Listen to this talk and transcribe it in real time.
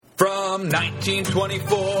from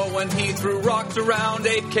 1924 when he threw rocks around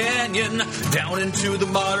Ape Canyon. Down into the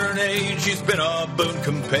modern age, he's been a boon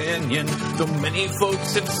companion. Though many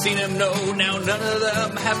folks have seen him, no, now none of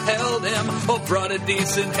them have held him or brought a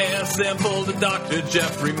decent hair sample to Dr.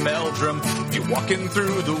 Jeffrey Meldrum. If you're walking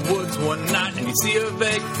through the woods one night and you see a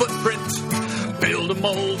vague footprint, build a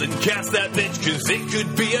mold and cast that bitch, cause it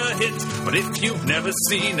could be a hit. But if you've never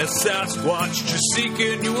seen a Sasquatch, just seek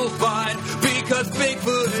and you will find, because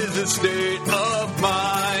Bigfoot is a state of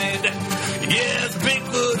mind. Yes,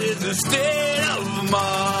 Bigfoot is a state of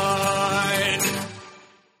mind.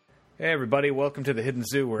 Hey everybody, welcome to the Hidden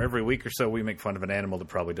Zoo, where every week or so we make fun of an animal that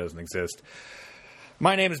probably doesn't exist.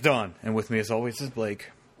 My name is Don, and with me as always is Blake.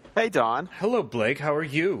 Hey Don. Hello Blake, how are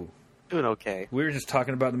you? Doing okay. We were just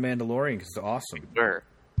talking about The Mandalorian because it's awesome. Sure.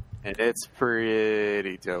 And it's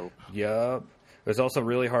pretty dope. Yup. It was also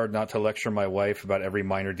really hard not to lecture my wife about every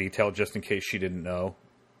minor detail just in case she didn't know.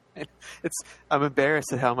 I'm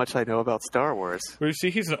embarrassed at how much I know about Star Wars. Well, you see,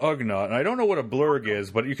 he's an Ugnaught, and I don't know what a blurg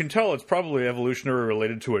is, but you can tell it's probably evolutionary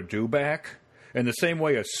related to a dewback, in the same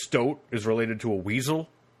way a stoat is related to a weasel.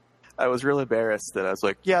 I was real embarrassed that I was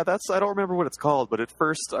like, yeah, I don't remember what it's called, but at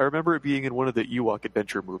first I remember it being in one of the Ewok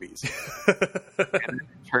adventure movies. And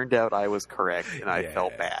it turned out I was correct, and I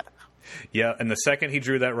felt bad. Yeah, and the second he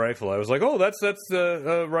drew that rifle, I was like, oh, that's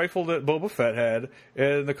the rifle that Boba Fett had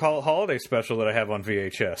in the holiday special that I have on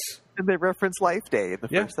VHS. And they reference Life Day in the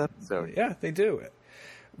first episode. Yeah, they do.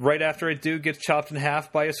 Right after a dude gets chopped in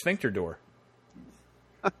half by a sphincter door.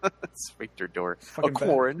 Sphincter door. A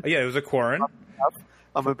Quarren. Yeah, it was a Quarren.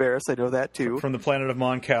 I'm embarrassed. I know that, too. From the planet of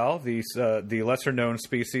Mon Cal, the lesser-known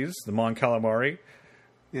species, the Mon Calamari,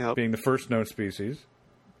 being the first known species.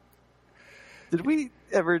 Did we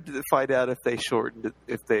ever find out if they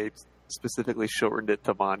specifically shortened it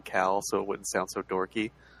to Mon Cal so it wouldn't sound so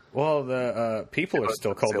dorky? Well, the people are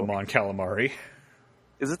still called the Mon Calamari.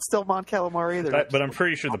 Is it still Mon Calamari? But I'm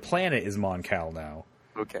pretty sure the planet is Mon Cal now.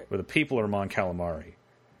 Okay. Where the people are Mon Calamari.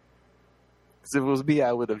 Because if it was me,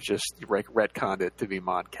 I would have just retconned it to be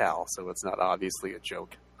Mon Cal, so it's not obviously a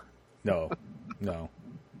joke. No.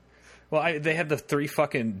 Well, they had the three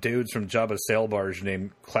fucking dudes from Jabba's sail barge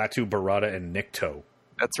named Klaatu, Barada, and Nikto.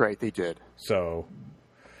 That's right, they did. So,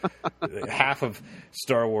 half of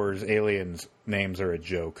Star Wars aliens' names are a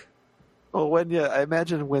joke. Well, I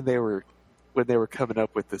imagine when they were coming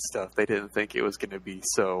up with this stuff, they didn't think it was going to be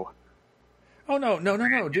so. Oh no,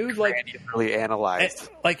 dude! Like really analyzed.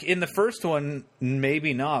 Like in the first one,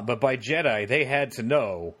 maybe not, but by Jedi, they had to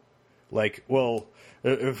know. Like, well,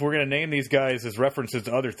 if we're going to name these guys as references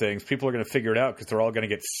to other things, people are going to figure it out because they're all going to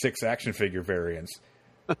get 6 action figure variants.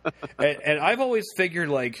 and I've always figured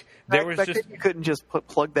like there was just you couldn't just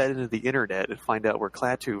plug that into the internet and find out where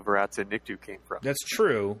Klaatu, Barada, and Nikto came from. That's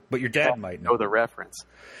true, but your dad might know the reference.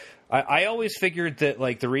 I always figured that,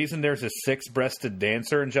 like, the reason there's a 6-breasted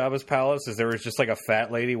dancer in Jabba's palace is there was just, like, a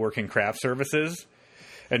fat lady working craft services.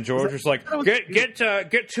 And George was like, get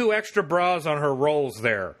 2 extra bras on her rolls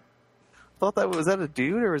there. I thought was that a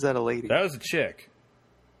dude or was that a lady? That was a chick.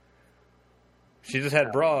 She just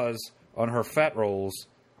had bras on her fat rolls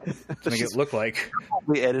to make it look like.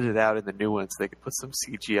 Probably edited out in the new ones. They could put some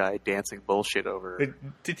CGI dancing bullshit over it.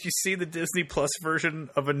 Did you see the Disney Plus version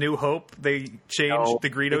of A New Hope? They changed the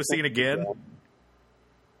Greedo scene again?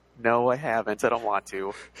 No, I haven't. I don't want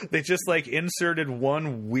to. They just, like, inserted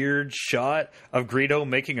one weird shot of Greedo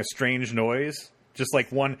making a strange noise. Just, like,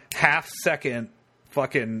 1/2 second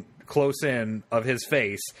fucking close in of his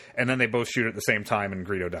face, and then they both shoot at the same time and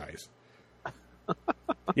Greedo dies.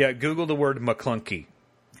 Yeah, Google the word McClunky.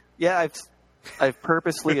 Yeah, I've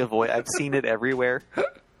purposely avoided. I've seen it everywhere.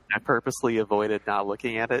 I purposely avoided not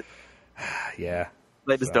looking at it. Yeah,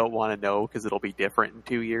 I just don't want to know because it'll be different in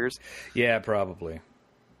 2 years. Yeah, probably.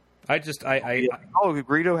 Oh,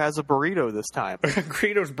 Greedo has a burrito this time.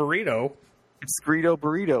 Greedo's burrito. It's Greedo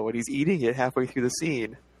burrito, and he's eating it halfway through the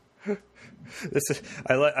scene.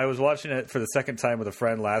 I was watching it for the second time with a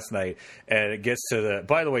friend last night, and it gets to the.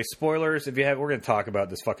 By the way, spoilers. We're going to talk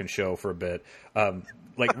about this fucking show for a bit.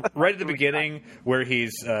 Like right at the beginning, where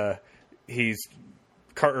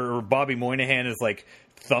Bobby Moynihan is like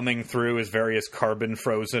thumbing through his various carbon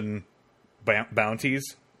frozen bounties,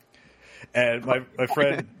 and my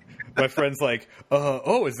friend's like,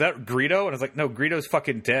 "Oh, is that Greedo?" And I was like, "No, Greedo's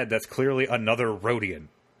fucking dead. That's clearly another Rhodian."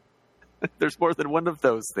 There's more than one of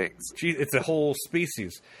those things. It's a whole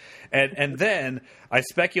species. And then I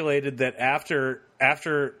speculated that after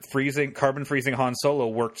carbon freezing Han Solo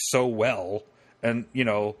worked so well, and, you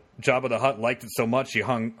know, Jabba the Hutt liked it so much he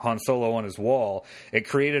hung Han Solo on his wall, it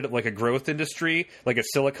created like a growth industry, like a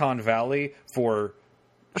Silicon Valley for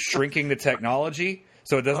shrinking the technology.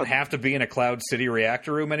 So it doesn't have to be in a Cloud City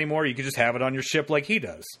reactor room anymore. You can just have it on your ship like he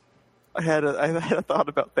does. I had a thought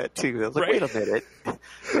about that too. I was like, Right? wait a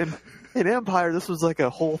minute. In Empire, this was like a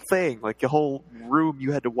whole thing, like a whole room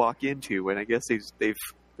you had to walk into, and I guess they've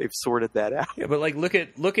sorted that out. Yeah, but like look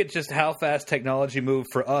at just how fast technology moved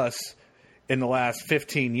for us in the last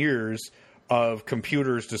 15 years of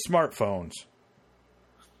computers to smartphones.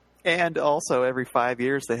 And also, every 5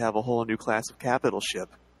 years, they have a whole new class of capital ship.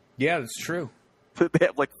 Yeah, that's true. That they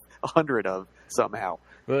have like 100 of somehow.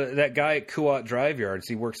 But that guy at Kuat Drive Yards,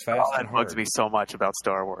 he works fast and That hard. bugs me so much about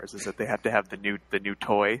Star Wars is that they have to have the new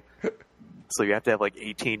toy. So you have to have like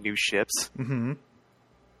 18 new ships. Mm-hmm.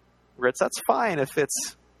 That's fine if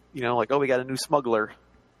it's, like, oh, we got a new smuggler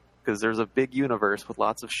because there's a big universe with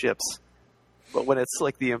lots of ships. But when it's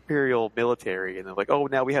like the Imperial military and they're like, oh,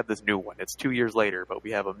 now we have this new one. It's 2 years later, but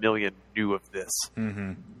we have a million new of this.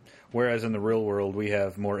 Mm-hmm. Whereas in the real world, we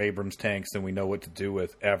have more Abrams tanks than we know what to do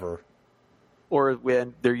with ever. Or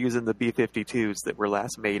when they're using the B-52s that were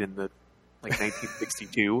last made in the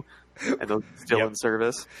 1962 and those are still in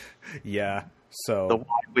service. Yeah. So the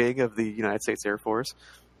wide wing of the United States Air Force.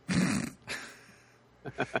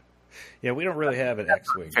 Yeah, we don't really have an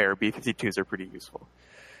X-wing. Fair, B-52s are pretty useful.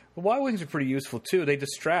 The Y-wings are pretty useful too. They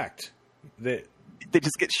distract. They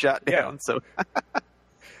just get shot down. So,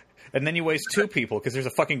 and then you waste two people because there's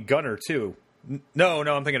a fucking gunner too. No,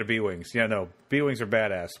 I'm thinking of B-wings. Yeah, no, B-wings are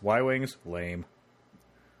badass. Y-wings, lame.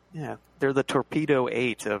 Yeah, they're the Torpedo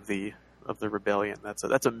 8 of the rebellion.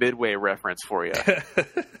 That's a Midway reference for you.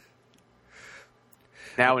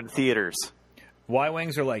 Now in theaters.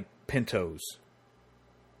 Y-wings are like Pintos.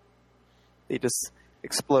 They just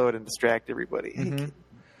explode and distract everybody. Mm-hmm.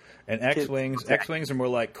 And X-wings are more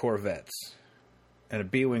like Corvettes. And a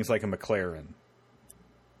B-wing's like a McLaren.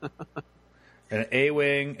 And an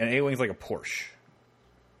A-wing's like a Porsche.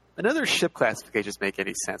 Another ship classifications make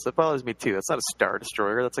any sense. That bothers me too. That's not a Star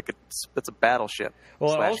Destroyer. That's a battleship.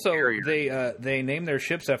 Well, also carrier. they name their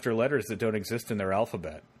ships after letters that don't exist in their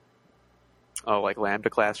alphabet. Oh, like Lambda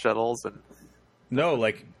class shuttles and no,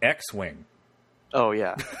 like X-wing. Oh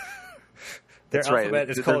yeah. Their That's alphabet right.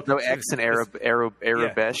 is There's called no X in Arabesh.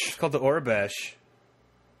 Yeah, it's called the Orabesh,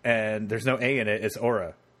 and there's no A in it. It's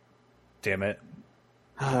Aura. Damn it.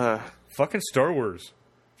 Fucking Star Wars.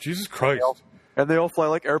 Jesus Christ. And they all fly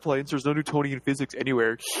like airplanes. There's no Newtonian physics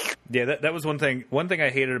anywhere. Yeah, that was one thing. One thing I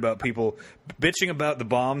hated about people bitching about the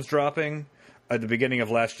bombs dropping at the beginning of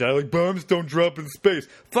Last Jedi. Like, bombs don't drop in space.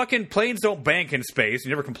 Fucking planes don't bank in space.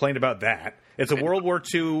 You never complained about that. It's a World War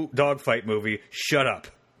II dogfight movie. Shut up.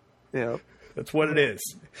 Yeah. That's what it is.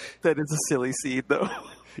 That is a silly seed, though.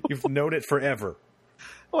 You've known it forever.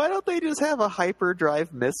 Why don't they just have a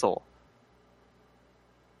hyperdrive missile?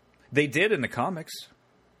 They did in the comics.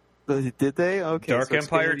 Did they? Okay. Dark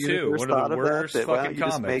Empire 2, one of the worst fucking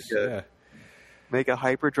comics. Make a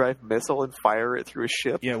hyperdrive missile and fire it through a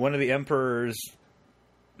ship? Yeah, one of the Emperor's...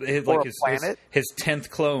 his 10th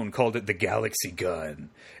clone called it the Galaxy Gun.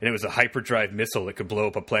 And it was a hyperdrive missile that could blow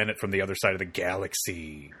up a planet from the other side of the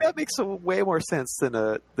galaxy. That makes way more sense than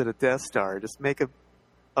a Death Star. Just make a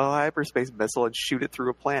hyperspace missile and shoot it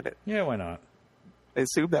through a planet. Yeah, why not? I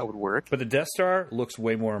assume that would work. But the Death Star looks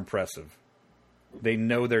way more impressive. They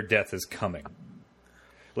know their death is coming.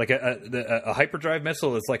 Like a hyperdrive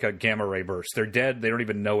missile is like a gamma ray burst. They're dead. They don't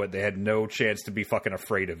even know it. They had no chance to be fucking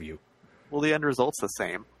afraid of you. Well, the end result's the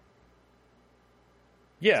same.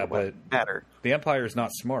 Yeah, so but matter. The Empire's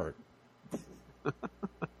not smart.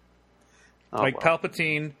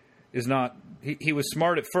 Palpatine is not... He was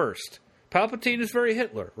smart at first. Palpatine is very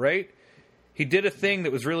Hitler, right? He did a thing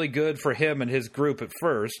that was really good for him and his group at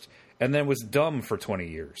first, and then was dumb for 20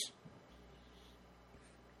 years.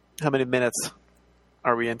 How many minutes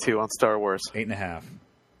are we into on Star Wars? 8.5.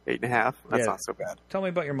 8.5? That's not so bad. Tell me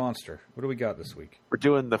about your monster. What do we got this week? We're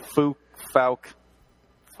doing the Fouke.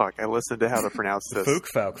 Fuck, I listened to how to pronounce this.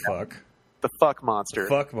 Fouke. The fuck monster.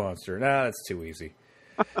 Fuck monster. Nah, that's too easy.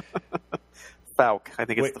 Fouke. I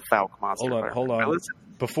think it's the Fouke monster. Hold on.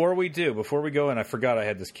 Before we go in, I forgot I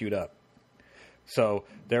had this queued up. So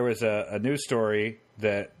there was a news story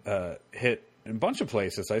that hit in a bunch of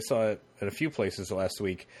places. I saw it at a few places last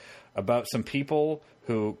week about some people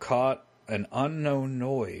who caught an unknown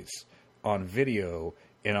noise on video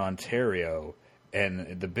in Ontario,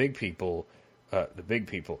 and the Bigfoot people.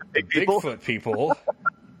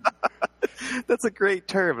 That's a great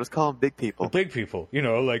term. Let's call them big people. Big people. You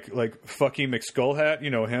know, like Fucky McSkullhat.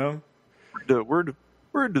 You know him.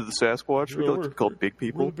 We're into the Sasquatch. We don't call big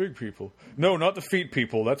people. We're the big people. No, not the feet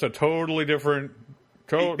people. That's a totally different...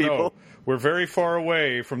 No, we're very far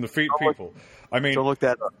away from the feet people. I mean, don't look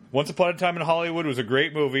that up. Once Upon a Time in Hollywood was a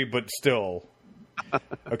great movie, but still...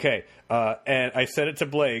 Okay, and I said it to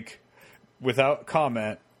Blake without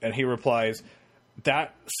comment, and he replies,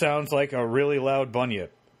 "That sounds like a really loud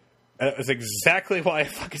bunyip." And that was exactly why I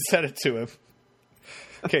fucking said it to him.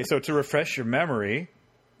 Okay, so to refresh your memory,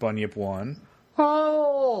 bunyip 1.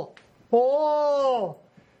 Oh! Oh!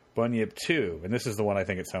 Bunyip 2, and this is the one I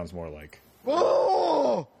think it sounds more like.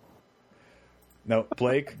 Oh! No,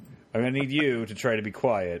 Blake, I'm going to need you to try to be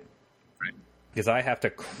quiet. Because I have to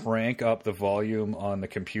crank up the volume on the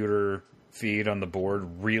computer feed on the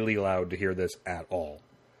board really loud to hear this at all.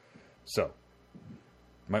 So, you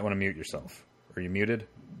might want to mute yourself. Are you muted?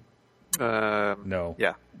 No.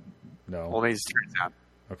 Yeah. No. Well, maybe just turn it down.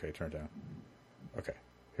 Okay, turn it down. Okay,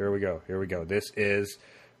 here we go. Here we go. This is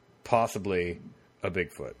possibly a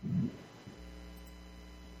Bigfoot.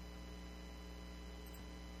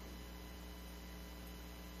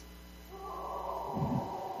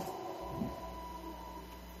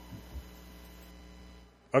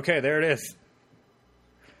 Okay, there it is.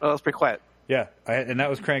 Oh, that's pretty quiet. Yeah, and that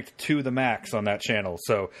was cranked to the max on that channel.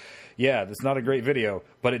 So, yeah, that's not a great video,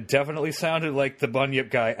 but it definitely sounded like the bunyip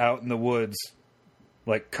guy out in the woods,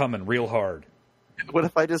 like coming real hard. What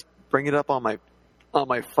if I just bring it up on my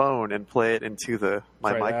phone and play it into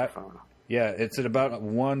my Try microphone? That. Yeah, it's at about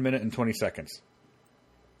 1 minute and 20 seconds.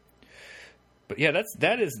 But yeah,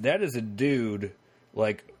 that is a dude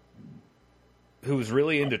like who's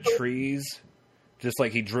really into trees. Just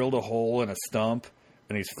like he drilled a hole in a stump,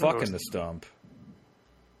 and he's fucking the stump.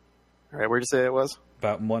 All right, where'd you say it was?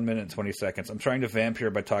 About 1 minute and 20 seconds. I'm trying to vamp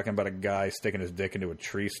here by talking about a guy sticking his dick into a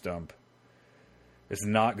tree stump. It's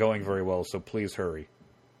not going very well, so please hurry.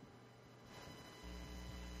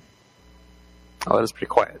 Oh, that is pretty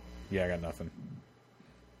quiet. Yeah, I got nothing.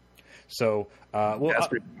 So,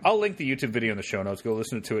 I'll link the YouTube video in the show notes. Go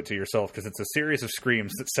listen to it to yourself, because it's a series of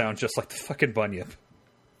screams that sound just like the fucking bunyip.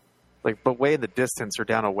 But way in the distance or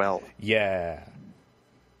down a well. Yeah.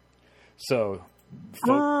 So,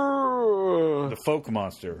 the Fouke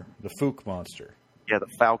monster. The Fouke monster. Yeah, the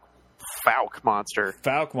Fouke monster.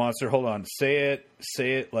 Fouke monster. Hold on. Say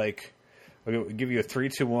it like... I'll give you a 3,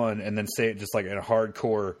 2, 1, and then say it just like in a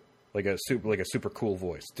hardcore, like a super cool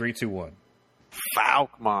voice. 3, 2, 1.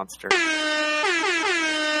 Fouke monster.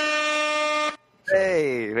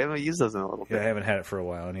 Hey, we haven't used those in a little bit. Yeah, I haven't had it for a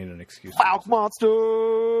while. I need an excuse. Fouke monster!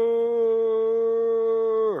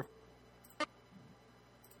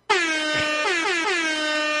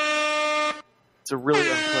 It's a really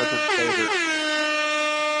unpleasant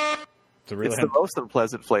flavor. It's the most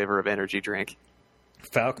unpleasant flavor of energy drink.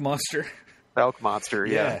 Fouke monster? Fouke monster,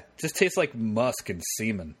 yeah. Just tastes like musk and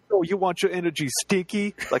semen. Oh, you want your energy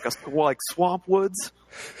stinky? Like swamp woods?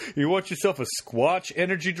 You want yourself a Squatch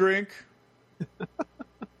energy drink?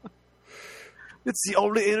 It's the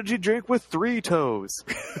only energy drink with 3 toes.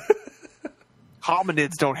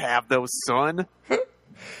 Hominids don't have those, son.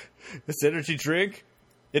 This energy drink,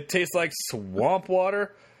 it tastes like swamp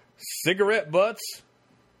water, cigarette butts,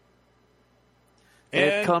 and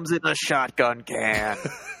it comes in a shotgun can.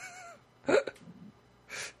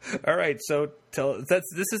 All right, so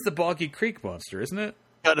this is the Boggy Creek monster, isn't it?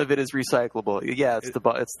 None of it is recyclable. Yeah, it's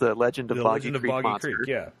the Legend of Boggy Creek monster. Creek,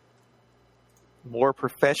 yeah. More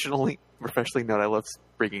professionally known. I love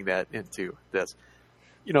bringing that into this.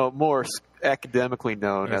 More academically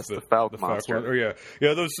known as the Fouke monster. Oh yeah.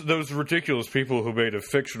 Those ridiculous people who made a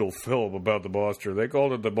fictional film about the monster. They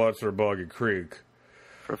called it the monster of Boggy Creek.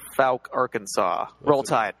 For Fouke, Arkansas. Roll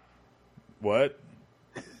Tide. What?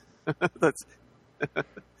 That's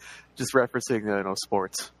just referencing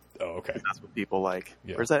sports. Oh, okay. That's what people like.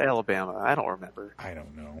 Yeah. Or is that Alabama? I don't remember. I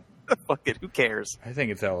don't know. Fuck it. Who cares? I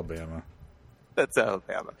think it's Alabama. That's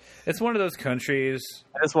Alabama. It's one of those countries.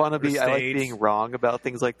 I just want to be. I like being wrong about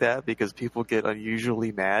things like that because people get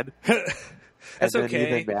unusually mad. That's and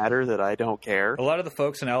okay. Even madder that I don't care. A lot of the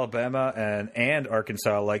folks in Alabama and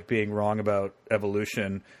Arkansas like being wrong about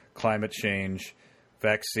evolution, climate change,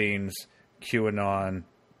 vaccines, QAnon.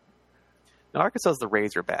 No, Arkansas is the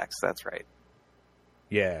Razorbacks. That's right.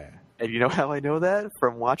 Yeah. And you know how I know that?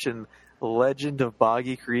 From watching Legend of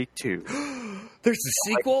Boggy Creek 2. There's a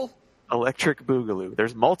sequel? Electric Boogaloo.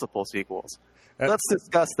 There's multiple sequels. Let's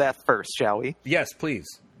discuss that first, shall we? Yes, please.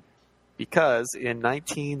 Because in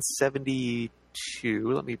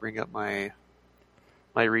 1972, let me bring up my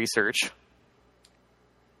research.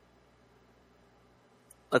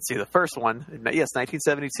 Let's see, the first one, yes,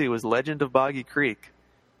 1972, was Legend of Boggy Creek,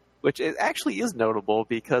 which actually is notable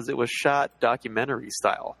because it was shot documentary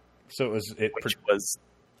style. So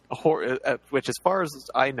which as far as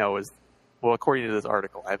I know is, well, according to this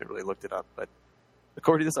article, I haven't really looked it up, but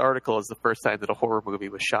according to this article, is the first time that a horror movie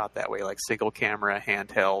was shot that way, like single camera,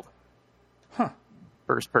 handheld. Huh.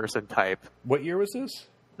 first-person type. What year was this?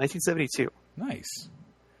 1972. Nice.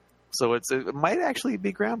 So it might actually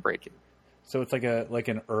be groundbreaking. So it's like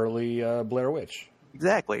an early Blair Witch.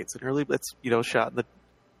 Exactly. It's an early, shot in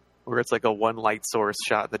where it's like a one light source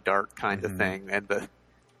shot in the dark kind of thing, and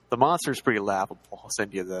the monster's pretty laughable. I'll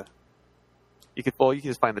send you you can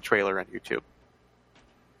just find the trailer on YouTube.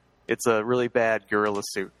 It's a really bad gorilla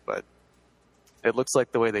suit, but it looks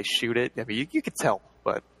like the way they shoot it. I mean, you could tell,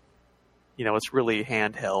 but it's really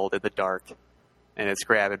handheld in the dark, and it's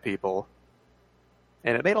grabbing people,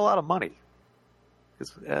 and it made a lot of money.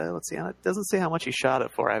 Let's see, it doesn't say how much he shot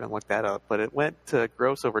it for. I haven't looked that up, but it went to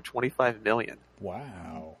gross over $25 million.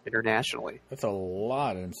 Wow, internationally. That's a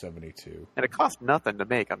lot in '72, and it cost nothing to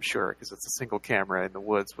make, I'm sure, because it's a single camera in the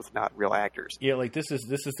woods with not real actors. Yeah, like this is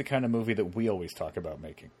the kind of movie that we always talk about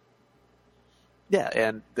making. Yeah,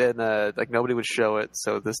 and then nobody would show it,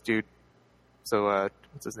 so this dude,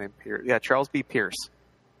 what's his name? Charles B. Pierce,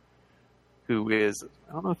 who is,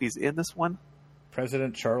 I don't know if he's in this one.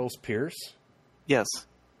 President Charles Pierce. Yes.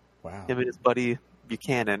 Wow. Him and his buddy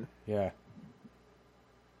Buchanan. Yeah.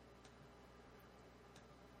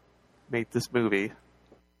 Made this movie.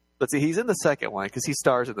 Let's see, he's in the second one because he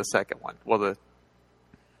stars in the second one. Well,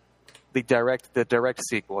 the direct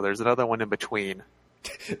sequel. There's another one in between.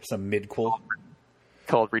 Some midquel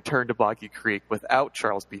called Return to Boggy Creek without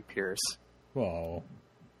Charles B. Pierce. Whoa.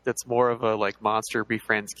 That's more of a monster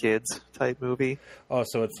befriends kids type movie. Oh,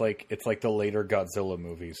 so it's like the later Godzilla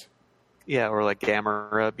movies. Yeah, or like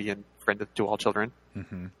Gamera being friend to all children.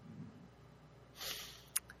 Mm-hmm.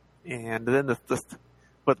 And then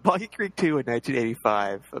but Boggy Creek 2 in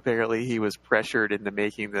 1985, apparently he was pressured into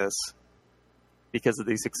making this because of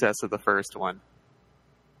the success of the first one.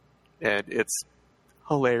 And it's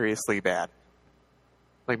hilariously bad.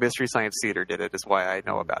 Mystery Science Theater did it, is why I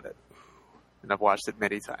know about it. And I've watched it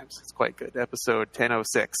many times. It's quite good. Episode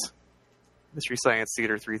 1006. Mystery Science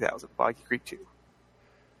Theater 3000, Boggy Creek 2.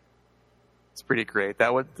 It's pretty great.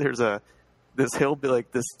 That one, there's this hillbilly,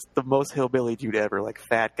 the most hillbilly dude ever,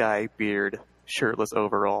 fat guy, beard, shirtless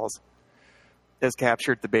overalls, has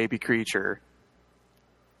captured the baby creature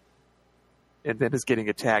and then is getting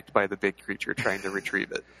attacked by the big creature trying to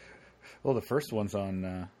retrieve it. Well, the first one's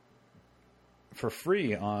on for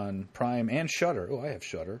free on Prime and Shudder. Oh, I have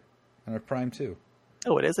Shudder. And I have Prime too.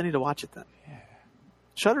 Oh, it is? I need to watch it then. Yeah.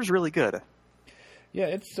 Shudder's really good. Yeah,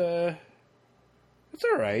 it's all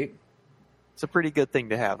right. It's a pretty good thing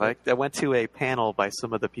to have. I went to a panel by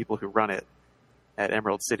some of the people who run it at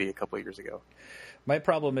Emerald City a couple of years ago. My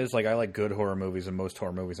problem is I like good horror movies, and most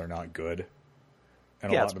horror movies are not good.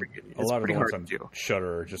 And yeah, a lot of the ones on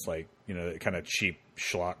Shudder are just kind of cheap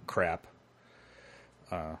schlock crap.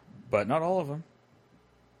 But not all of them.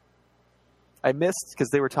 I missed, because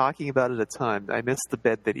they were talking about it a ton, I missed The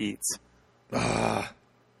Bed That Eats.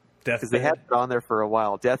 Because they had it on there for a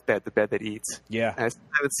while. Deathbed, The Bed That Eats. Yeah. And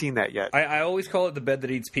I haven't seen that yet. I always call it The Bed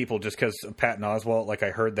That Eats People just because Patton Oswalt,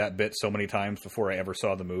 I heard that bit so many times before I ever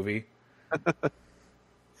saw the movie.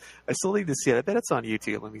 I still need to see it. I bet it's on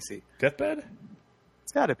YouTube. Let me see. Deathbed?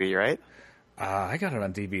 It's got to be, right? I got it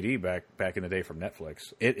on DVD back in the day from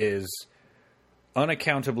Netflix. It is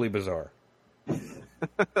unaccountably bizarre.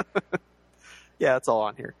 Yeah, it's all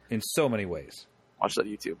on here. In so many ways. Watch that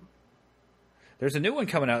YouTube. There's a new one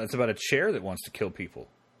coming out that's about a chair that wants to kill people.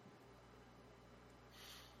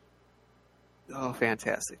 Oh,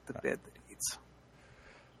 fantastic. The Bed That Eats.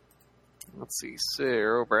 Let's see.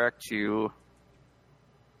 So, back to...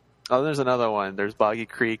 Oh, there's another one. There's Boggy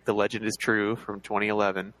Creek, The Legend is True from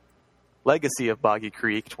 2011. Legacy of Boggy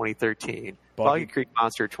Creek, 2013. Boggy Creek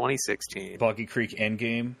Monster, 2016. Boggy Creek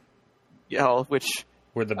Endgame. Yeah, which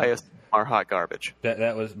I assume are hot garbage.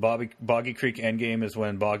 That was Boggy Creek Endgame is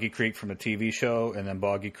when Boggy Creek from the TV show and then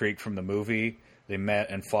Boggy Creek from the movie, they met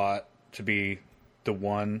and fought to be the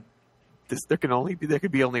one. There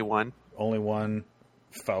could be only one. Only one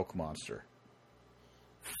Fouke monster.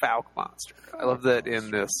 Fouke monster. I love that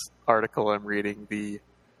in this article I'm reading, the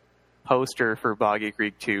poster for Boggy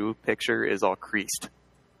Creek 2 picture is all creased.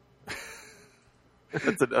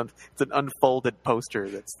 It's an unfolded poster.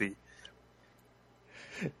 That's the...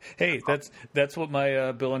 Hey, that's what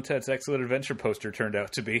my Bill and Ted's Excellent Adventure poster turned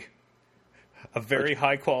out to be. A very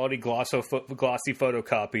high-quality glossy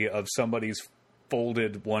photocopy of somebody's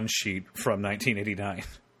folded one sheet from 1989.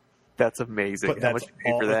 That's amazing. But how much you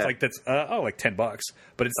pay for that? Like $10.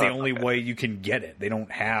 But it's the only way you can get it. They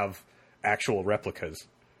don't have actual replicas.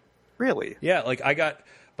 Really? Yeah, I got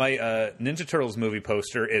my Ninja Turtles movie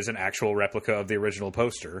poster is an actual replica of the original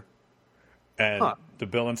poster. And the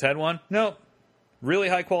Bill and Ted one? Nope. Really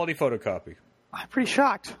high quality photocopy. I'm pretty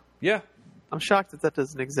shocked. Yeah. I'm shocked that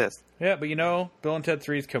doesn't exist. Yeah, but Bill and Ted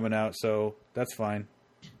 3 is coming out, so that's fine.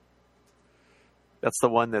 That's the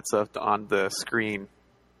one that's on the screen,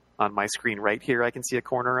 on my screen right here. I can see a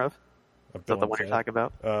corner of. Is that the one you're talking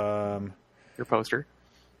about? Your poster.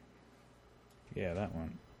 Yeah, that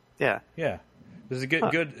one. Yeah. Yeah. This is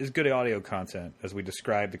good audio content as we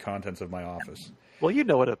describe the contents of my office. Well, you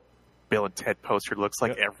know what a Bill and Ted poster looks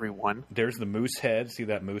like, everyone. There's the moose head. See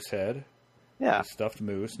that moose head? Yeah. A stuffed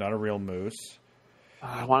moose, not a real moose.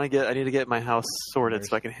 I need to get my house sorted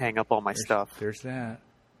so I can hang up all my stuff. There's that.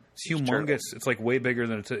 It's humongous. It's like way bigger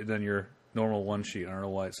than your normal one sheet. I don't know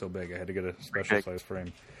why it's so big. I had to get a special size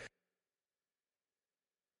frame.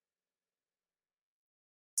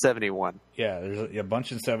 71. Yeah, there's a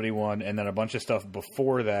bunch in 71, and then a bunch of stuff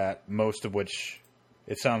before that, most of which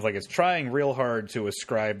it sounds like it's trying real hard to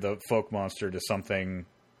ascribe the Fouke monster to something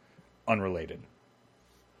unrelated.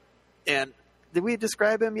 And did we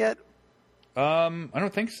describe him yet? I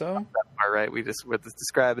don't think so. All right, we're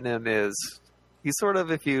describing him is he's sort of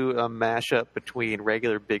if you mash up between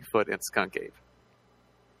regular Bigfoot and Skunk Ape.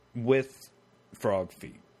 With frog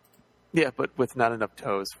feet. Yeah, but with not enough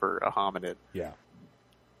toes for a hominid. Yeah.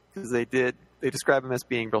 Because they describe him as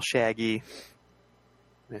being real shaggy.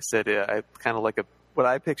 They said I kind of like what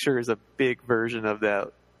I picture is a big version of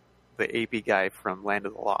the apey guy from Land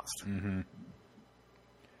of the Lost. Mm-hmm.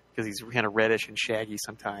 Because he's kind of reddish and shaggy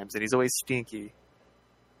sometimes, and he's always stinky.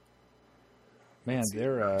 Man,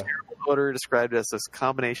 they're terrible odor described as this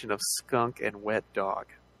combination of skunk and wet dog.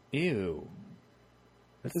 Ew.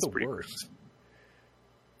 That's the worst.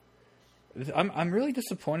 Gross. I'm really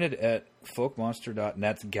disappointed at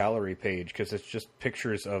FoukeMonster.net's gallery page because it's just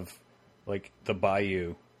pictures of like the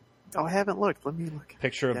bayou. Oh, I haven't looked. Let me look.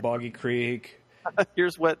 Picture of Boggy Creek.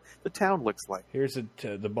 Here's what the town looks like. Here's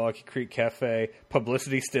the Boggy Creek Cafe.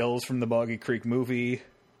 Publicity stills from the Boggy Creek movie.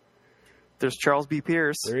 There's Charles B.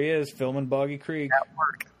 Pierce. There he is, filming Boggy Creek. At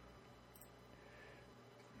work.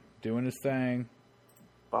 Doing his thing.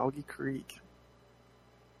 Boggy Creek.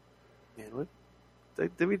 Man, what?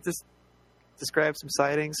 Did we just describe some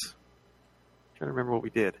sightings? I'm trying to remember what we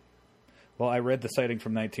did. Well, I read the sighting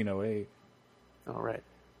from 1908. All right.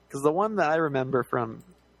 Because the one that I remember from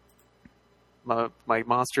my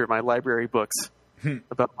library books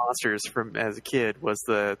about monsters from as a kid was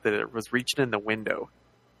that it was reaching in the window.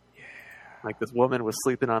 Yeah. Like this woman was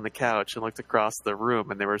sleeping on the couch and looked across the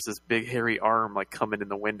room, and there was this big hairy arm like coming in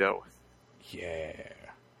the window. Yeah.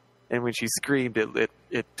 And when she screamed,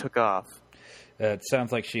 it took off. It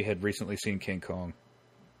sounds like she had recently seen King Kong.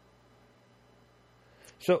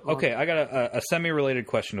 So, okay, I got a semi-related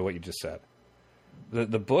question to what you just said.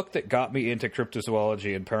 The book that got me into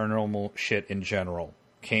cryptozoology and paranormal shit in general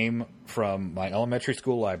came from my elementary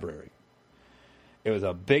school library. It was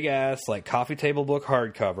a big-ass, like, coffee table book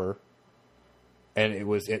hardcover, and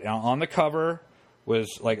on the cover was,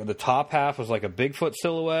 like, the top half was like a Bigfoot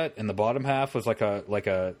silhouette, and the bottom half was like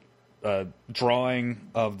a drawing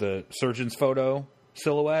of the surgeon's photo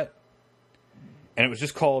silhouette, and it was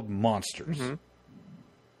just called Monsters. Mm-hmm.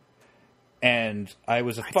 And I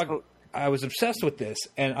was obsessed with this,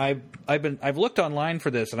 and I've looked online for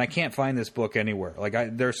this, and I can't find this book anywhere.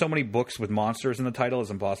 Like there are so many books with monsters in the title, it's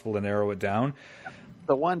impossible to narrow it down.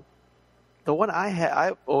 The one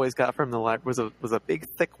I always got from the library was a big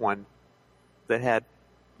thick one that had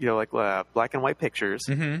like black and white pictures,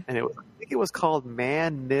 mm-hmm. and I think it was called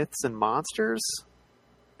Man, Myths, and Monsters,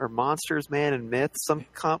 or Monsters, Man, and Myths,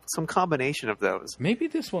 some combination of those. Maybe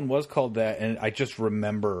this one was called that, and I just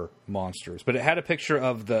remember Monsters. But it had a picture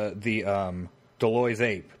of the Deloy's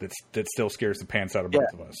ape that still scares the pants out of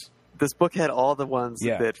both of us. This book had all the ones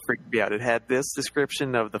that freaked me out. It had this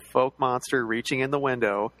description of the Fouke monster reaching in the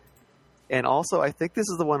window, and also I think this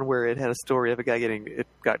is the one where it had a story of a guy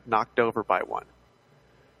got knocked over by one.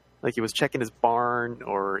 Like he was checking his barn,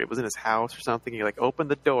 or it was in his house or something. He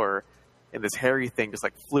opened the door, and this hairy thing just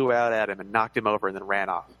flew out at him and knocked him over and then ran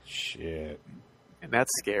off. Shit. And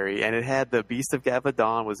that's scary. And it had the Beast of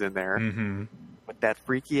Gavadon was in there mm-hmm. with that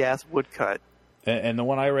freaky ass woodcut. And the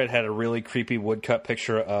one I read had a really creepy woodcut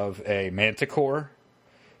picture of a manticore,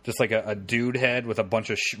 just like a dude head with a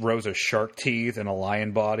bunch of rows of shark teeth and a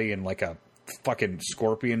lion body and like a fucking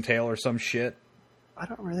scorpion tail or some shit. I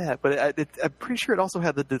don't remember that, but I'm pretty sure it also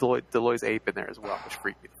had the Deloy's ape in there as well, which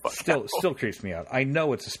freaked me the fuck out. Still creeps me out. I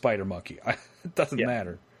know it's a spider monkey. It doesn't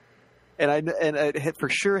matter. And it had for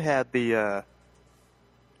sure had the.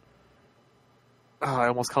 I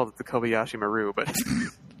almost called it the Kobayashi Maru, but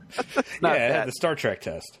not it had the Star Trek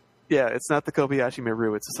test. Yeah, it's not the Kobayashi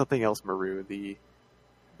Maru. It's something else Maru. The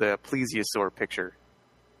plesiosaur picture.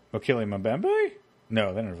 Okili Mbembe?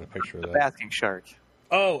 No, they don't have a picture of that. The basking shark.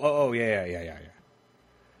 Yeah.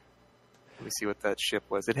 Let me see what that ship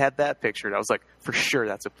was. It had that picture, and I was like, for sure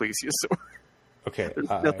that's a plesiosaur. Okay. There's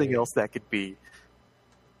nothing else that could be.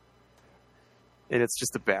 And it's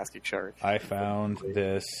just a basking shark. I found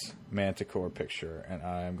this manticore picture, and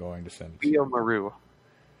I'm going to send it to you. Maru.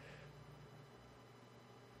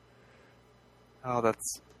 Oh,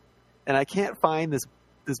 that's... And I can't find this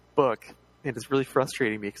book, and it's really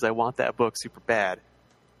frustrating me because I want that book super bad.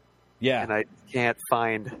 Yeah. And I can't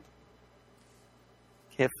find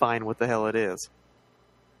what the hell it is.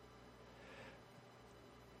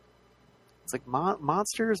 It's like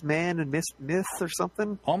monsters, man, and myths or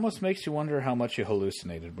something. Almost makes you wonder how much you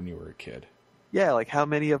hallucinated when you were a kid. Yeah, like how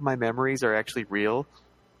many of my memories are actually real?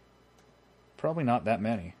 Probably not that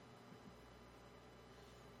many.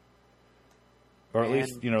 Or at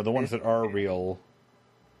least, the ones that are real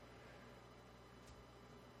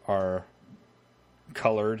are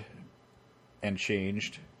colored and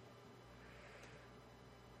changed.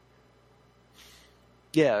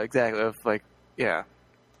 Yeah, exactly. Of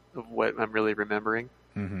what I'm really remembering.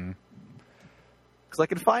 Mm-hmm. Because I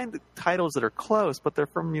can find titles that are close, but they're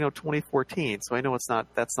from 2014, so I know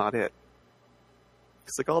that's not it.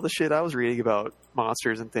 It's like all the shit I was reading about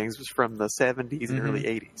monsters and things was from the 70s and early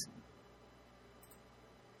 80s.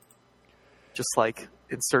 Just like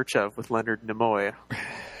In Search of with Leonard Nimoy.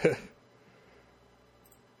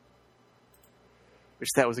 Which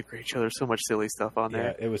that was a great show. There's so much silly stuff on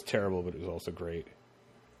there. Yeah, it was terrible, but it was also great.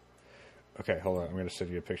 Okay, hold on. I'm going to send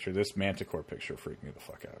you a picture. This manticore picture freaked me the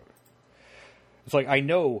fuck out. It's like, I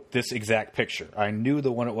know this exact picture. I knew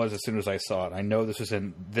the one it was as soon as I saw it. I know this is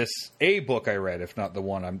in a book I read, if not the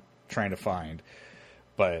one I'm trying to find.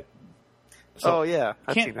 But... So yeah.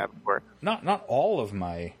 I've seen that before. Not all of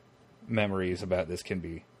my memories about this can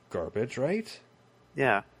be garbage, right?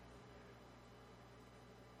 Yeah.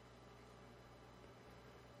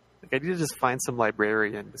 Like, I need to just find some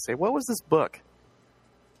librarian to say, what was this book?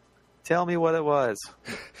 Tell me what it was.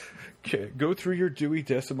 Okay, go through your Dewey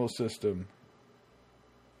Decimal System.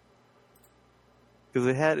 Because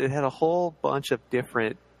it had a whole bunch of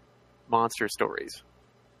different monster stories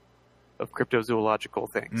of cryptozoological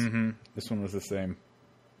things. Mm-hmm. This one was the same.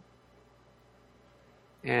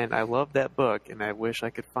 And I love that book, and I wish I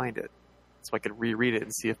could find it so I could reread it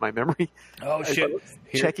and see if my memory... Oh, shit.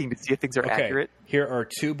 Checking to see if things are accurate. Here are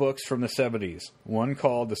two books from the 70s. One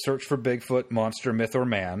called The Search for Bigfoot, Monster, Myth, or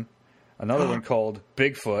Man. Another one called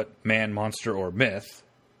Bigfoot, Man, Monster, or Myth.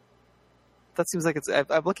 That seems like it's...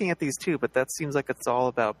 I'm looking at these two, but that seems like it's all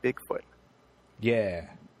about Bigfoot. Yeah.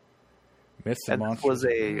 Myths and Monsters. This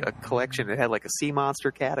was a collection. It had like a sea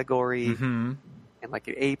monster category and like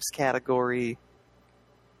an apes category.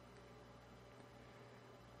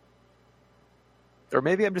 Or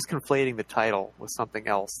maybe I'm just conflating the title with something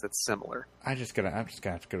else that's similar. I'm just gonna have to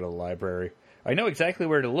go to the library. I know exactly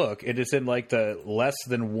where to look. It is in like the less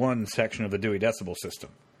than one section of the Dewey Decimal System.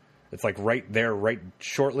 It's like right there, right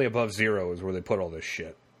shortly above 0 is where they put all this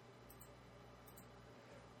shit.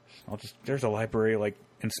 There's a library like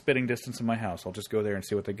in spitting distance of my house. I'll just go there and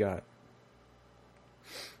see what they got.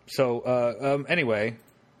 So anyway,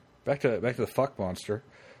 back to the fuck monster.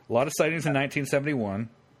 A lot of sightings in 1971.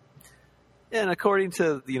 And according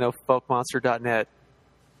to, folkmonster.net,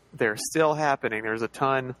 they're still happening. There's a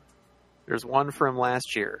ton. There's one from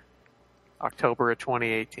last year, October of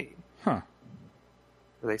 2018. Huh.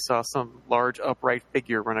 They saw some large upright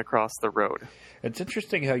figure run across the road. It's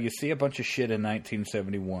interesting how you see a bunch of shit in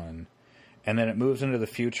 1971, and then it moves into the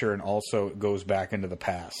future and also goes back into the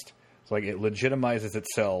past. It's like it legitimizes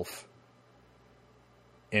itself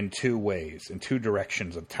in two ways, in two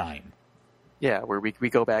directions of time. Yeah, where we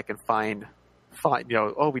go back and find,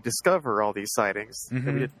 we discover all these sightings that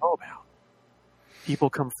we didn't know about.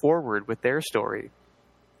 People come forward with their story.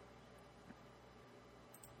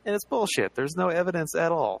 And it's bullshit. There's no evidence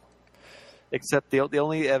at all. Except the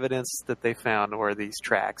only evidence that they found were these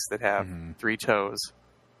tracks that have 3 toes.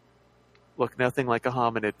 Look nothing like a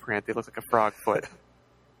hominid print. They look like a frog foot.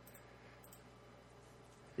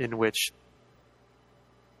 In which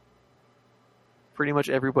pretty much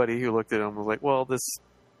everybody who looked at them was like, well, this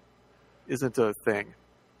isn't a thing.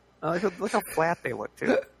 Look how flat they look,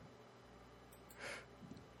 too.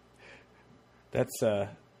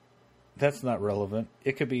 That's not relevant.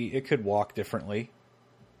 It could walk differently.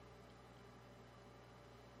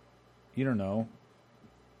 You don't know.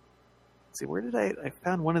 Let's see, where did I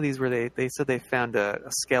found one of these where they said they found a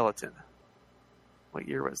skeleton. What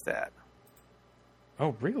year was that?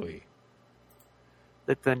 Oh, really?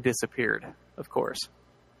 That then disappeared, of course.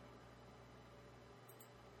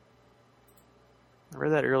 I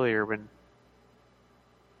read that earlier when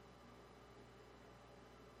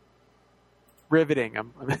riveting.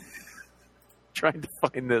 I'm trying to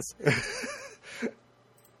find this.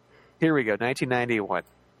 Here we go. 1991.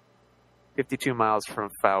 52 miles from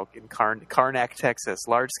Fouke in Karnak, Texas.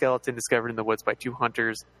 Large skeleton discovered in the woods by 2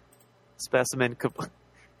 hunters. Specimen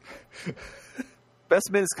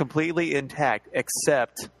is completely intact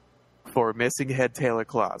except for missing head, tail, and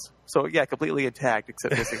claws. So, yeah, completely intact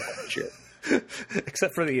except missing shit.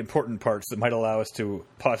 Except for the important parts that might allow us to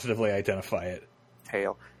positively identify it.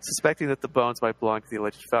 Tail. Suspecting that the bones might belong to the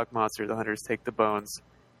alleged Fouke monster, the hunters take the bones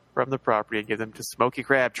from the property and give them to Smoky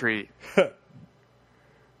Crabtree.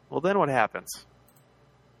 Well, then what happens?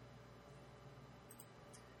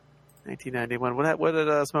 1991. What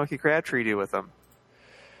did Smoky Crabtree do with them?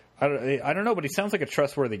 I don't know, but he sounds like a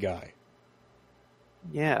trustworthy guy.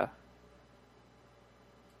 Yeah.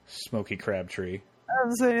 Smoky Crabtree. I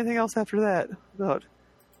don't say anything else after that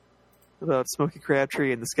about Smoky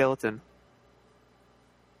Crabtree and the skeleton.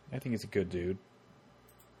 I think he's a good dude.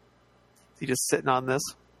 Is he just sitting on this,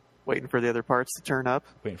 waiting for the other parts to turn up?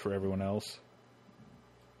 Waiting for everyone else.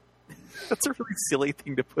 That's a really silly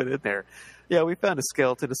thing to put in there. Yeah, we found a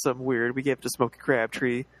skeleton of something weird. We gave it to Smoky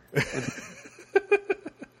Crabtree. And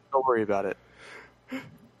don't worry about it.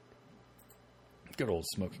 Good old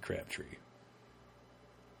Smoky Crabtree.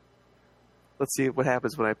 Let's see what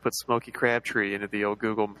happens when I put Smoky Crabtree into the old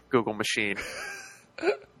Google machine.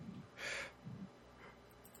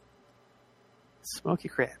 Smoky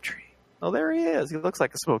Crabtree. Oh, there he is. He looks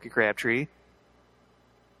like a Smoky Crabtree.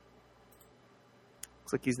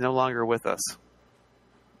 Looks like he's no longer with us.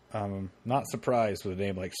 I'm not surprised with a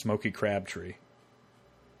name like Smoky Crabtree.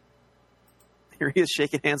 Here he is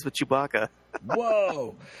shaking hands with Chewbacca.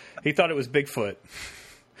 Whoa! He thought it was Bigfoot.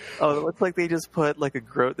 Oh, it looks like they just put like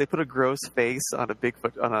they put a gross face on a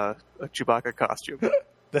Bigfoot on a Chewbacca costume.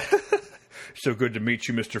 So good to meet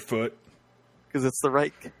you, Mr. Foot. Because it's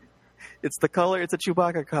the color. It's a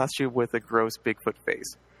Chewbacca costume with a gross Bigfoot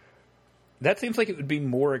face. That seems like it would be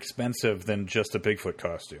more expensive than just a Bigfoot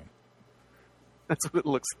costume. That's what it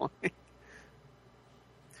looks like.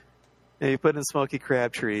 And you put in Smoky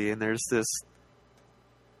Crabtree, and there's this.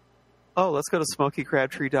 Oh, let's go to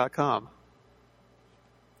SmokyCrabtree.com.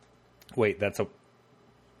 Wait, that's a...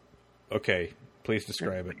 Okay, please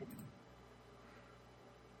describe it.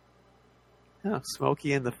 Oh,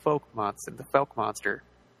 Smokey and the Fouke monster.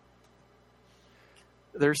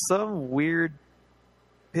 There's some weird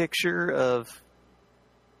picture of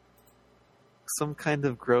some kind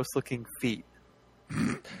of gross-looking feet.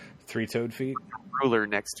 Three-toed feet? Ruler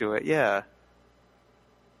next to it, yeah.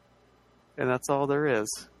 And that's all there is.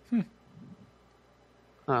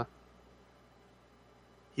 Huh.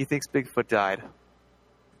 He thinks Bigfoot died.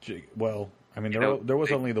 Well, I mean, there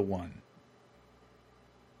was only the one.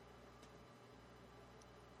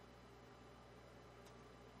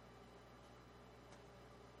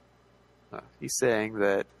 He's saying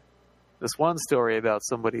that this one story about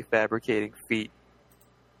somebody fabricating feet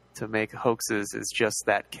to make hoaxes is just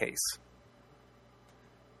that case.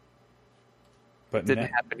 But it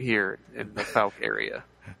didn't happen here in the Fouke area.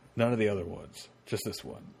 None of the other ones. Just this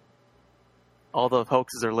one. All the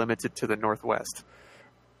hoaxes are limited to the Northwest.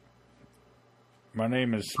 My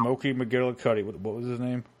name is Smokey McGillicuddy. What was his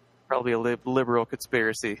name? Probably a liberal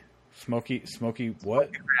conspiracy. Smokey what? Smoky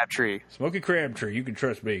Crabtree. Smoky Crabtree. You can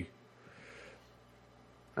trust me.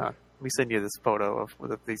 Let me send you this photo of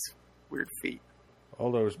these weird feet.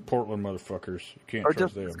 All those Portland motherfuckers. You can't or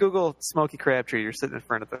trust just them. Google Smoky Crabtree. You're sitting in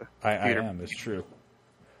front of the computer. I am. It's true.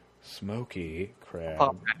 Smoky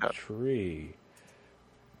Crabtree.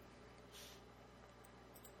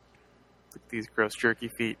 Look at these gross jerky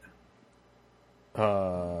feet.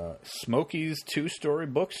 Smokey's 2-story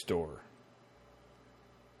bookstore.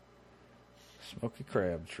 Smoky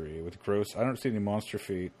Crabtree with gross... I don't see any monster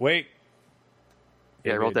feet. Wait!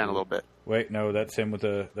 Yeah, roll down a little bit. Wait, no, that's him with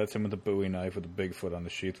a Bowie knife with a Bigfoot on the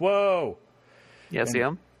sheath. Whoa! Yeah, see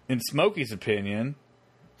him? In Smokey's opinion,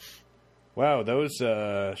 wow, those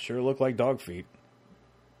sure look like dog feet.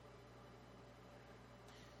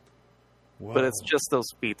 Whoa. But it's just those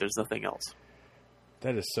feet. There's nothing else.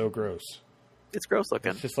 That is so gross. It's gross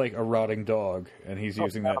looking. It's just like a rotting dog, and he's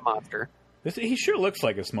using that. A monster. He sure looks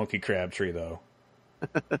like a Smoky Crabtree, though.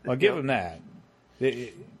 I'll give him that.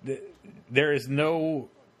 There is no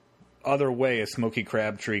other way a Smoky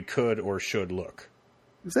Crabtree could or should look.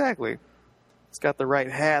 Exactly. He's got the right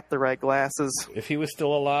hat, the right glasses. If he was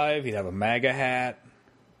still alive, he'd have a MAGA hat.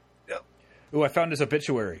 Yep. Ooh, I found his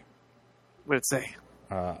obituary. What did it say?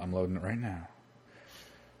 I'm loading it right now.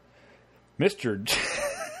 Mr.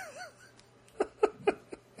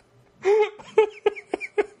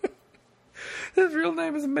 His real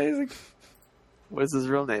name is amazing. What is his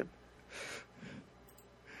real name?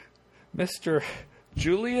 Mr.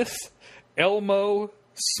 Julius Elmo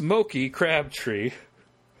Smokey Crabtree.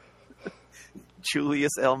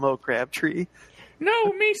 Julius Elmo Crabtree?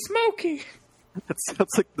 No, me Smokey. That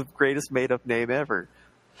sounds like the greatest made-up name ever.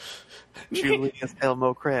 Julius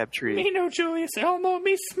Elmo Crabtree. Me no Julius Elmo,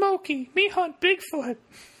 me Smokey. Me hunt Bigfoot.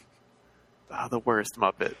 Ah, the worst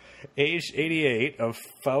Muppet. Age 88 of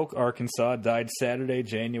Fouke, Arkansas, died Saturday,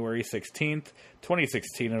 January 16th,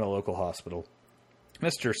 2016 in a local hospital.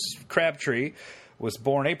 Mr. Crabtree was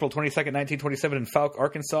born April 22nd, 1927 in Fouke,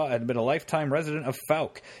 Arkansas, and had been a lifetime resident of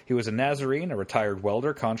Fouke. He was a Nazarene, a retired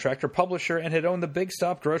welder, contractor, publisher, and had owned the Big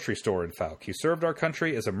Stop grocery store in Fouke. He served our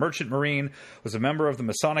country as a merchant marine, was a member of the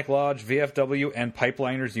Masonic Lodge, VFW, and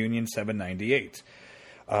Pipeliners Union 798.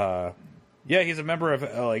 Yeah, he's a member of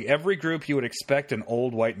like every group you would expect an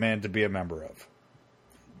old white man to be a member of.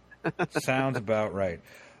 Sounds about right.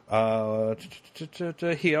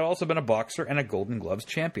 He had also been a boxer and a Golden Gloves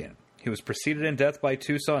champion. He was preceded in death by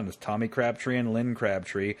two sons, Tommy Crabtree and Lynn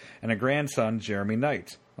Crabtree, and a grandson, Jeremy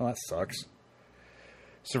Knight. Well, that sucks.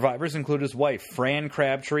 Survivors include his wife, Fran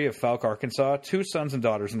Crabtree of Fouke, Arkansas, two sons and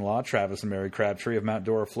daughters-in-law, Travis and Mary Crabtree of Mount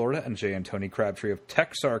Dora, Florida, and Jay and Tony Crabtree of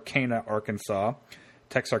Texarkana, Arkansas.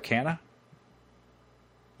 Texarkana?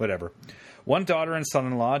 Whatever. One daughter and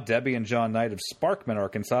son-in-law, Debbie and John Knight of Sparkman,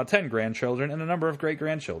 Arkansas, 10 grandchildren, and a number of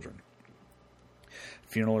great-grandchildren.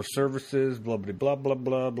 Funeral services, blah, blah, blah, blah,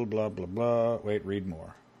 blah, blah, blah, blah, blah. Wait, read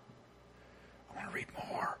more. I want to read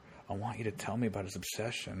more. I want you to tell me about his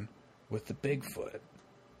obsession with the Bigfoot.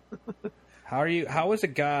 How is a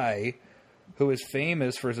guy who is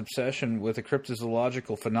famous for his obsession with a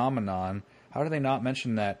cryptozoological phenomenon, how do they not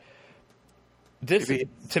mention that? This,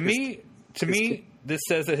 to me, this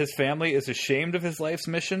says that his family is ashamed of his life's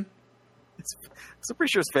mission. I'm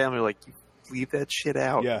pretty sure his family like, you leave that shit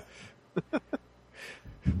out. Yeah.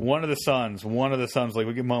 One of the sons,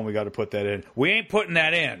 like, Mom, we got to put that in. We ain't putting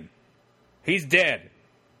that in. He's dead.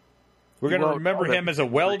 We're going to remember him as a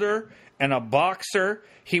welder and a boxer.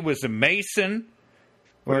 He was a mason.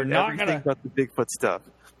 We're not going to about the Bigfoot stuff.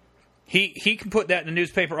 He can put that in the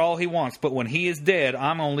newspaper all he wants, but when he is dead,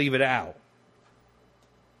 I'm going to leave it out.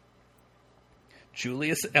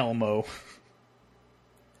 Julius Elmo.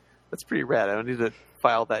 That's pretty rad. I don't need to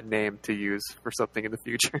file that name to use for something in the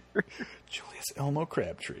future. Julius Elmo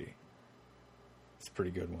Crabtree. It's a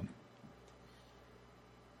pretty good one.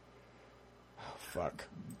 Oh, fuck.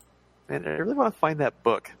 Man, I really want to find that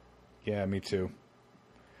book. Yeah, me too.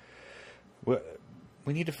 We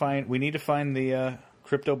need to find the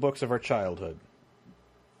crypto books of our childhood,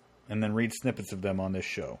 and then read snippets of them on this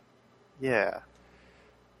show. Yeah.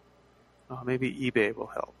 Oh, maybe eBay will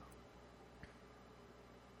help.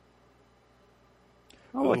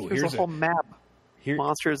 Oh, look, here's a whole map.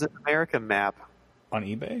 Monsters in America map. On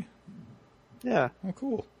eBay? Yeah. Oh,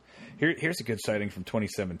 cool. Here's a good sighting from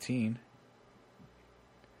 2017.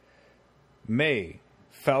 May,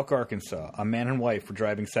 Fouke, Arkansas. A man and wife were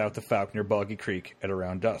driving south of Fouke near Boggy Creek at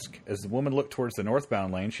around dusk. As the woman looked towards the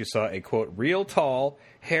northbound lane, she saw a, quote, real tall,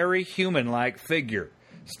 hairy, human-like figure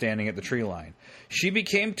standing at the tree line. She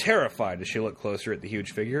became terrified as she looked closer at the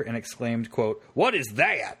huge figure and exclaimed, quote, "What is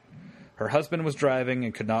that?" Her husband was driving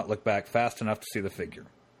and could not look back fast enough to see the figure.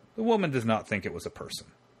 The woman does not think it was a person.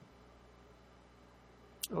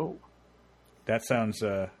 Oh. That sounds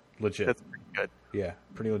legit. That's pretty good. Yeah,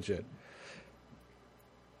 pretty legit.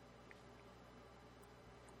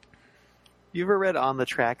 You ever read On the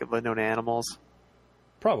Track of Unknown Animals?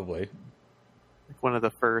 Probably. Like one of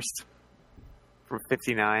the first from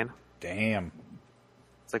 59. Damn.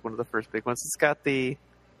 It's like one of the first big ones. It's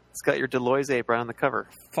got your Deloitte ape right on the cover.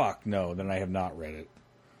 Fuck no, then I have not read it.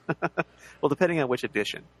 Well, depending on which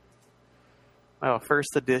edition. Oh,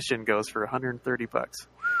 first edition goes for $130.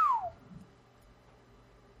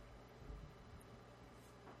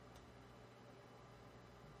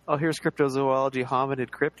 Oh, here's Cryptozoology Hominid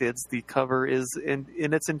Cryptids. The cover is in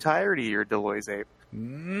its entirety your Deloitte ape.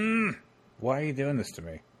 Why are you doing this to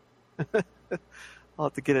me? I'll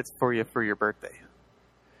have to get it for you for your birthday.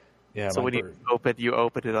 Yeah. So when you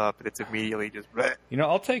open it up, and it's immediately just. You know,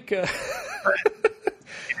 I'll take.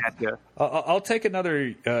 I'll take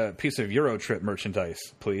another piece of Eurotrip merchandise,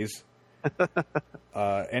 please.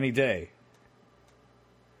 Any day.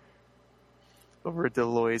 Over a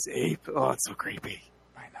Deloitte ape. Oh, it's so creepy.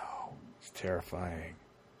 I know. It's terrifying.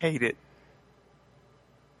 Hate it.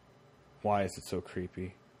 Why is it so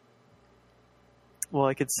creepy? Well,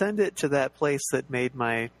 I could send it to that place that made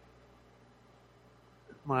my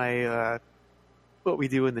what we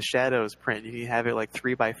do in the shadows print. You can have it like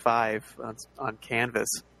 3x5 on canvas.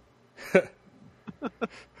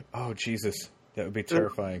 Oh, Jesus. That would be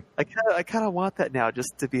terrifying. I kind of want that now,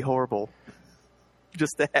 just to be horrible,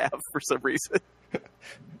 just to have for some reason.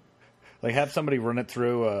 Like, have somebody run it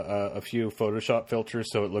through a few Photoshop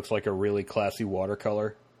filters so it looks like a really classy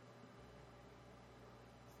watercolor.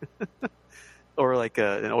 Or like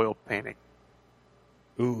an oil painting.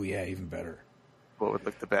 Ooh, yeah, even better. What would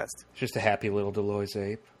look the best? Just a happy little Deloitte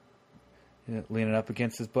ape, leaning up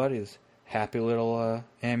against his buddies. Happy little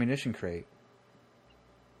ammunition crate.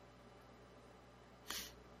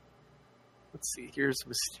 Let's see. Here's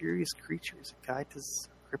Mysterious Creatures, a Guide to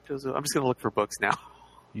Cryptozoa. I'm just going to look for books now.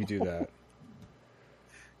 You do that.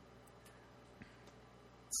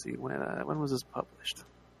 Let's see. When was this published?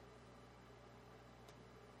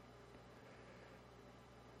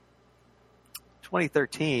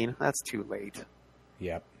 "2013. That's too late.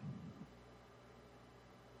 Yep.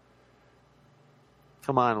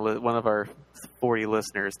 Come on, one of our 40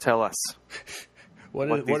 listeners, tell us. What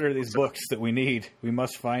are these books that we need? We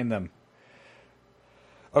must find them.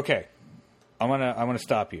 Okay, I'm gonna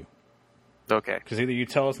stop you. Okay. Because either you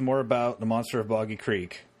tell us more about the Monster of Boggy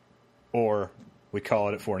Creek, or we call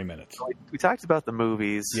it at 40 minutes. We talked about the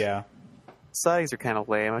movies. Yeah. Sightings are kind of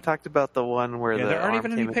lame. I talked about the one where Yeah, the there aren't arm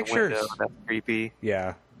even came any in the pictures. window. That's creepy.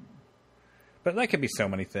 Yeah. But that could be so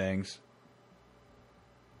many things.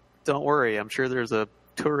 Don't worry. I'm sure there's a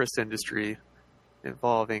tourist industry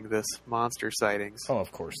involving this monster sightings. Oh,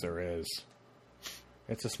 of course there is.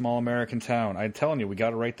 It's a small American town. I'm telling you, we got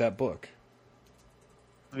to write that book.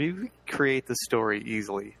 I mean, we create the story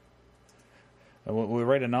easily. And when we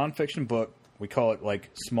write a nonfiction book, we call it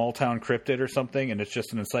like Small Town Cryptid or something, and it's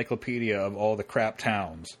just an encyclopedia of all the crap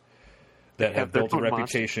towns that have built a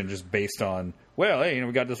reputation just based on, well, hey,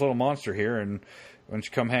 we got this little monster here, and why don't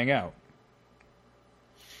you come hang out?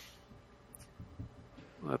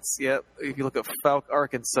 If you look at Fouke,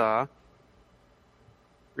 Arkansas,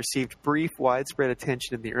 received brief, widespread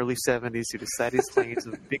attention in the early 70s due to sightings claims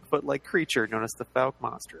of a Bigfoot-like creature known as the Fouke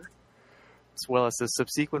Monster, as well as the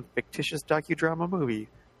subsequent fictitious docudrama movie,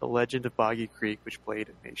 The Legend of Boggy Creek, which played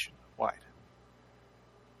nationwide.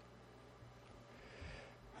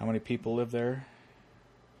 How many people live there?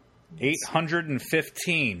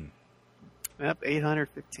 815. Yep,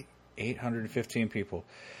 815. 815 people.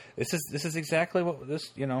 This is exactly what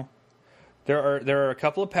this, There are a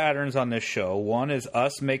couple of patterns on this show. One is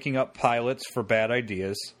us making up pilots for bad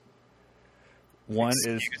ideas. One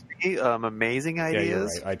is amazing ideas. Yeah, you're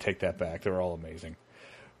right. I take that back. They're all amazing.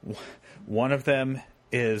 One of them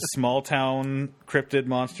is small town cryptid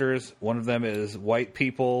monsters. One of them is white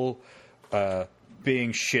people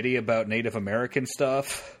being shitty about Native American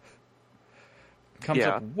stuff. Comes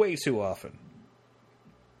up way too often.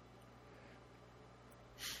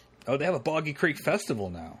 Oh, they have a Boggy Creek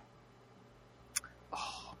Festival now.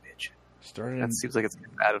 Oh, bitch. That seems like it's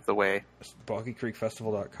out of the way.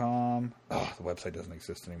 BoggyCreekFestival.com. Oh, the website doesn't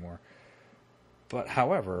exist anymore. But,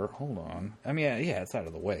 however, hold on. I mean, yeah, it's out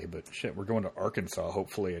of the way, but shit, we're going to Arkansas,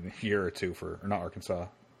 hopefully, in a year or two or not Arkansas,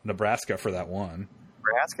 Nebraska for that one.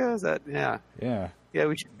 Nebraska? Is that, yeah. Yeah. Yeah,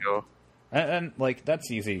 we should go. And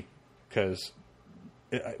that's easy, because,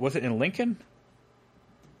 was it in Lincoln?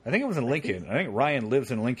 I think it was in Lincoln. I think Ryan lives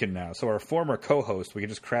in Lincoln now, so our former co-host, we could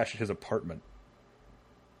just crash at his apartment.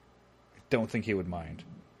 I don't think he would mind.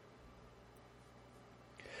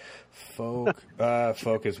 Fouke's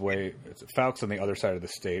on the other side of the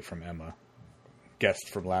state from Emma, guest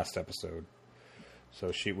from last episode,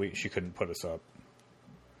 so she couldn't put us up.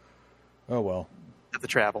 Oh well. Have to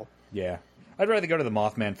travel. Yeah, I'd rather go to the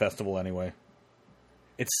Mothman Festival anyway.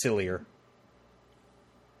 It's sillier.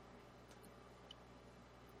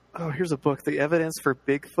 Oh, here's a book, The Evidence for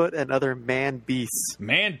Bigfoot and Other Man-Beasts.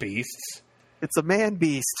 Man-beasts? It's a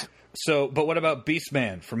man-beast. So, but what about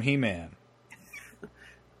Beastman from He-Man?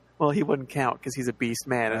 Well, he wouldn't count because he's a beast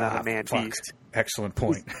man and not a man-beast. Excellent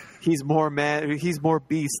point. He's more man. He's more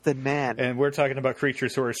beast than man. And we're talking about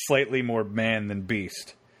creatures who are slightly more man than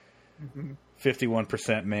beast.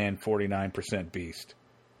 51% man, 49% beast.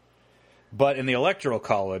 But in the Electoral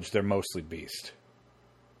College, they're mostly beast.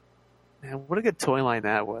 Man, what a good toy line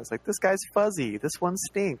that was. Like, this guy's fuzzy. This one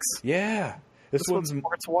stinks. Yeah. This one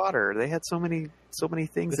sports water. They had so many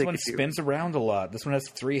things. This one spins around a lot. This one has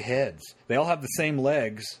 3 heads. They all have the same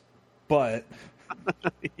legs, but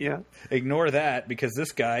yeah. Ignore that because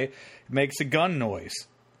this guy makes a gun noise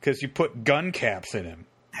because you put gun caps in him.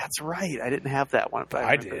 That's right. I didn't have that one. But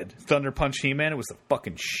I did. Thunder Punch He-Man, it was the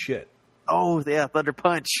fucking shit. Oh, yeah, Thunder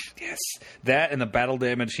Punch. Yes. That and the Battle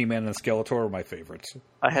Damage He-Man and the Skeletor were my favorites.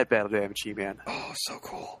 I had Battle Damage He-Man. Oh, so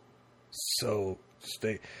cool.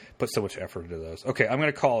 Put so much effort into those. Okay, I'm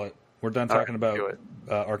going to call it. We're done talking about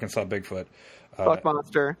Arkansas Bigfoot. Fuck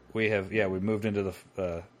monster. We moved into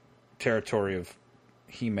the territory of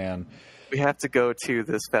He-Man. We have to go to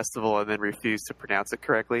this festival and then refuse to pronounce it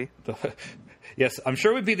correctly. Yes, I'm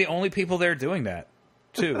sure we'd be the only people there doing that,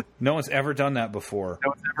 too. No one's ever done that before. No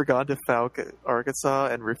one's ever gone to Fouke, Arkansas,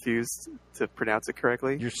 and refused to pronounce it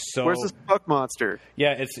correctly. Where's this fuck monster?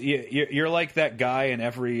 Yeah, you're like that guy in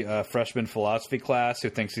every freshman philosophy class who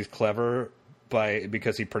thinks he's clever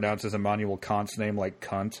because he pronounces Immanuel Kant's name like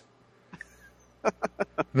cunt.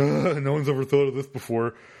 No one's ever thought of this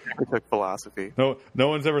before. We took philosophy. No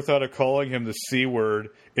one's ever thought of calling him the C word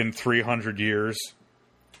in 300 years.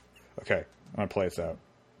 Okay, I'm going to play this out.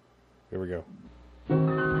 Here we go.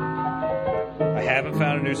 I haven't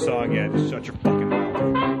found a new song yet. Just shut your fucking mouth.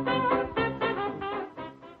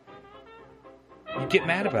 You get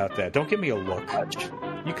mad about that. Don't give me a look.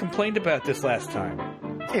 You complained about this last time.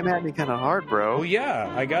 You came at me kind of hard, bro. Well,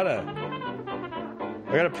 yeah, I gotta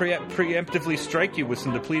preemptively strike you with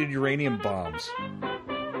some depleted uranium bombs.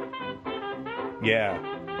 Yeah,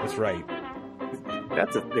 that's right.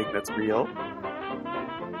 That's a thing that's real.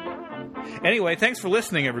 Anyway, thanks for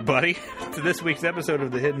listening, everybody, to this week's episode of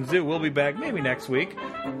The Hidden Zoo. We'll be back maybe next week.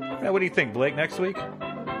 What do you think, Blake, next week?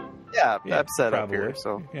 Yeah, I'm set probably. up here.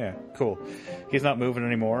 So yeah, cool. He's not moving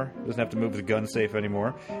anymore. Doesn't have to move the gun safe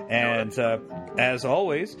anymore. And as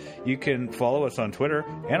always, you can follow us on Twitter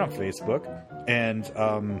and on Facebook. And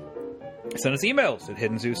send us emails at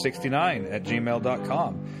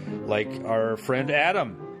hiddenzoo69@gmail.com. Like our friend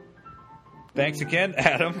Adam. Thanks again,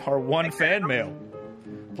 Adam, our one fan mail.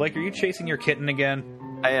 Blake, are you chasing your kitten again?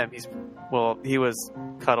 I am. He was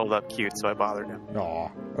cuddled up cute, so I bothered him. Aw.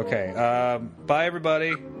 Okay. Bye,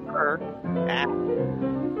 everybody.